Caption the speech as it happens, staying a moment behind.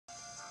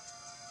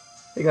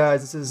Hey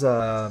guys, this is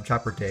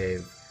Chopper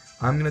Dave.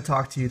 I'm going to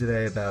talk to you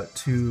today about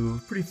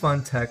two pretty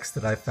fun techs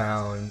that I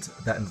found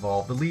that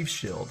involve the leaf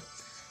shield.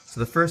 So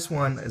the first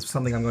one is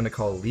something I'm going to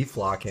call leaf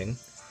locking.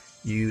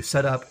 You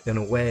set up in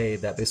a way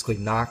that basically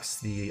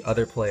knocks the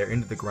other player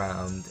into the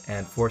ground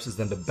and forces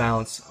them to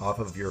bounce off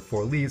of your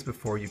four leaves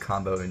before you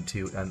combo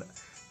into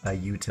a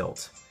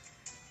Utilt.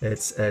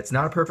 It's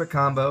not a perfect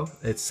combo.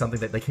 It's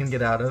something that they can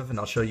get out of, and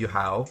I'll show you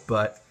how,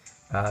 but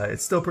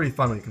it's still pretty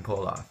fun when you can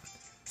pull it off.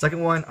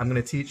 Second one I'm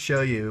going to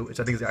show you, which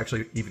I think is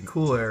actually even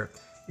cooler,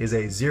 is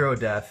a zero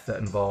death that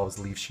involves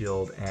leaf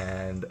shield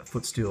and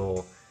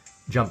footstool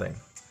jumping.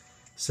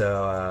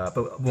 So,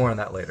 but more on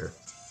that later.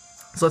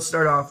 So let's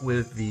start off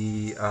with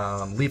the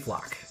leaf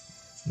lock.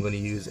 I'm going to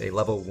use a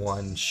level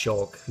 1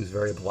 Shulk who's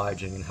very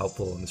obliging and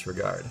helpful in this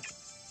regard.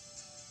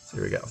 So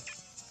here we go.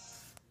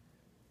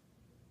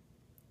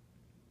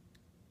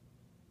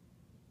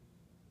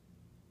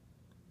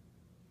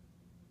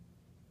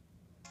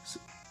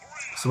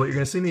 So what you're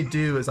going to see me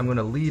do is I'm going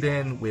to lead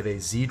in with a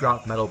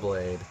Z-drop Metal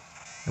Blade.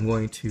 I'm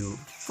going to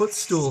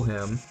footstool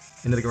him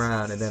into the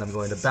ground, and then I'm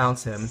going to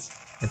bounce him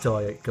until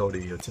I go to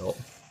Utilt.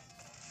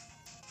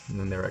 And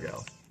then there I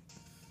go.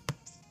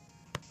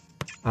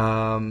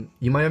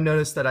 You might have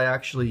noticed that I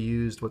actually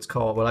used what I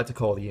like to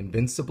call the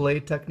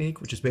Invinciblade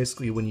technique, which is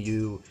basically when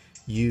you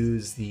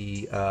use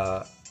the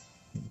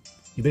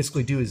you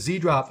basically do a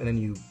Z-drop and then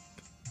you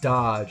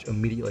dodge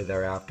immediately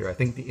thereafter. I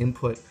think the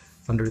input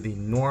under the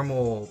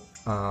normal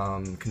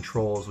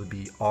controls would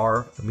be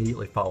R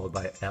immediately followed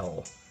by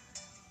L.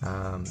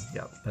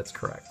 Yeah, that's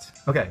correct.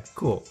 Okay,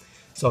 cool.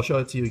 So I'll show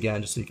it to you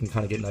again just so you can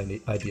kind of get an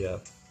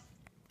idea.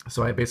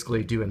 So I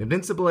basically do an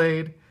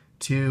Invinciblade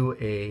to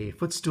a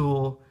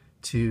footstool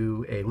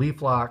to a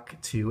leaf lock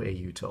to a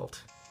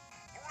Utilt.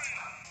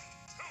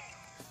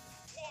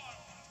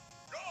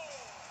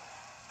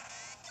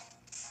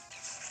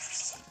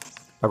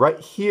 Right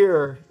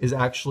here is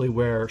actually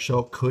where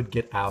Shulk could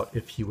get out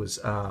if he was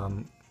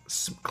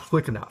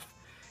quick enough.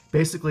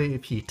 Basically,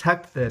 if he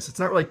teched this, it's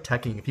not really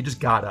teching, if he just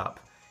got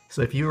up.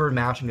 So if you were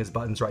mashing his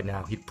buttons right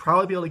now, he'd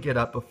probably be able to get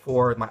up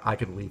before I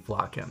could leaf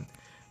lock him.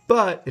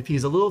 But if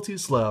he's a little too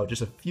slow,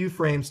 just a few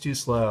frames too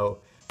slow,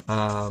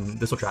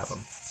 this will trap him.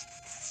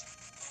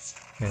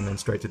 And then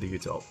straight to the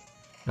Utilt.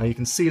 Now you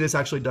can see this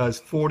actually does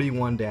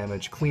 41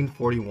 damage, clean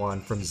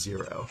 41 from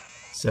 0.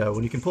 So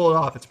when you can pull it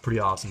off, it's a pretty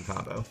awesome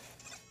combo.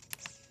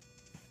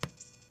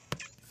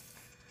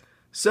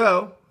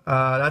 So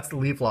that's the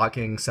leaf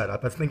locking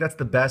setup. I think that's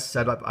the best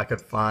setup I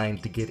could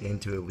find to get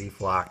into a leaf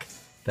lock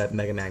that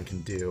Mega Man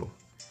can do.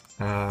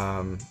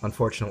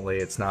 Unfortunately,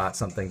 it's not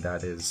something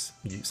that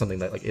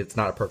it's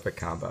not a perfect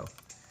combo.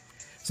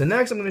 So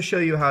next I'm going to show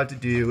you how to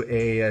do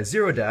a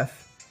zero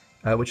death,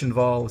 which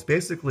involves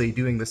basically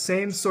doing the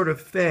same sort of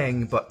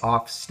thing but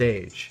off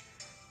stage.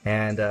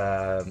 And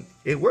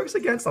it works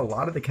against a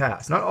lot of the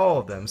cast. Not all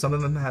of them. Some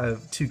of them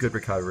have 2 good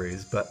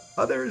recoveries, but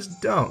others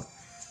don't.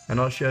 And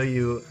I'll show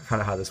you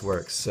kind of how this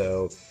works.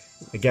 So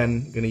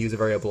again, I'm going to use a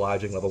very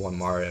obliging level 1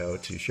 Mario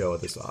to show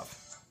this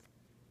off.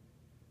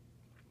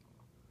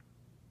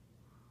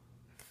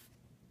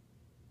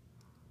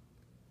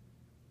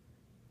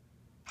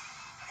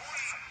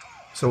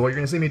 So what you're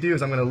going to see me do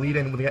is I'm going to lead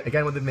in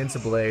again with the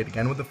Invinciblade,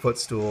 again with the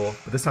Footstool,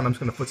 but this time I'm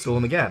just going to Footstool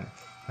him again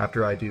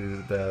after I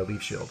do the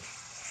Leaf Shield.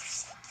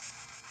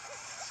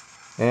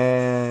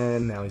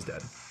 And now he's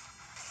dead.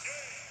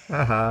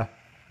 Haha.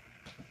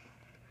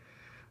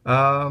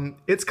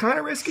 It's kind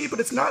of risky, but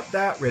it's not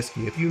that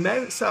risky. If you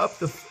mess up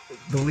the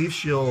Leaf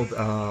Shield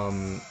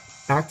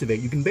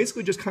activate, you can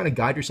basically just kind of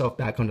guide yourself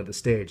back onto the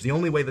stage. The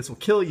only way this will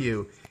kill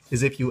you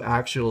is if you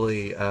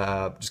actually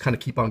just kind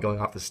of keep on going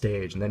off the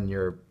stage, and then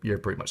you're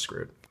pretty much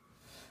screwed.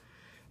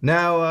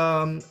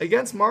 Now,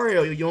 against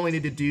Mario, you only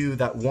need to do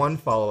that one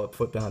follow-up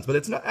foot bounce, but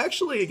it's not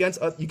actually against.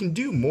 You can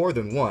do more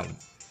than one.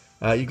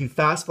 You can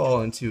fast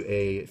fall into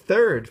a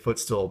third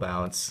footstool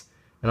bounce,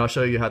 and I'll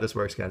show you how this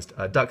works against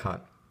Duck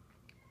Hunt.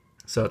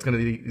 So it's going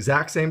to be the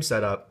exact same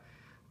setup.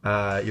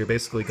 You're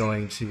basically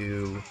going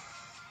to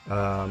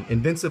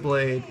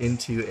Invinciblade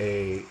into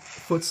a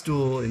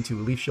footstool, into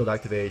a leaf shield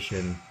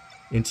activation,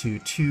 into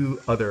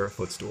 2 other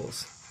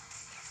footstools.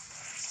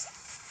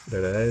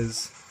 There that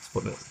is.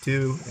 Foot number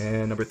 2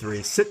 and number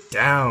 3. Sit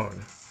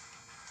down.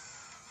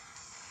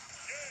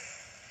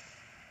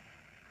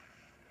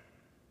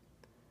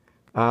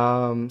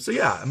 So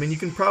yeah, I mean, you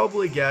can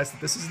probably guess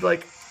that this is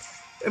like.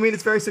 I mean,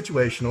 it's very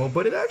situational,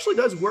 but it actually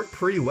does work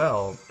pretty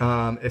well,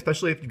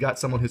 especially if you've got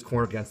someone who's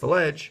cornered against the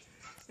ledge.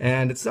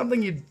 And it's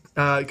something you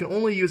can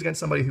only use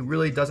against somebody who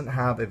really doesn't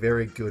have a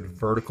very good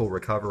vertical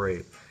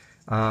recovery.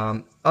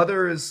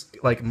 Others,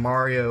 like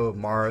Mario,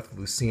 Marth,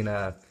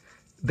 Lucina,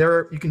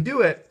 you can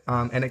do it,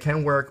 and it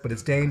can work, but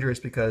it's dangerous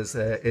because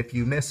if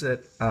you miss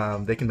it,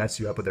 they can mess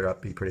you up with their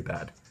up B pretty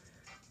bad.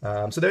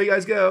 So there you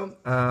guys go.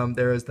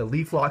 There is the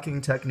leaf locking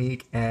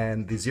technique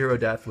and the zero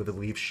death with the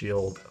leaf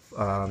shield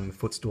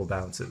footstool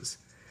bounces.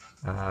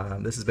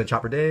 This has been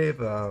Chopper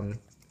Dave,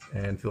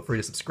 and feel free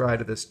to subscribe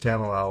to this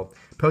channel. I'll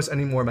post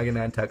any more Mega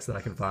Man techs that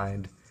I can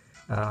find.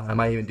 I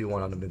might even do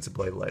one on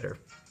Invinciblade later.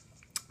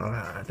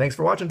 Thanks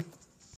for watching.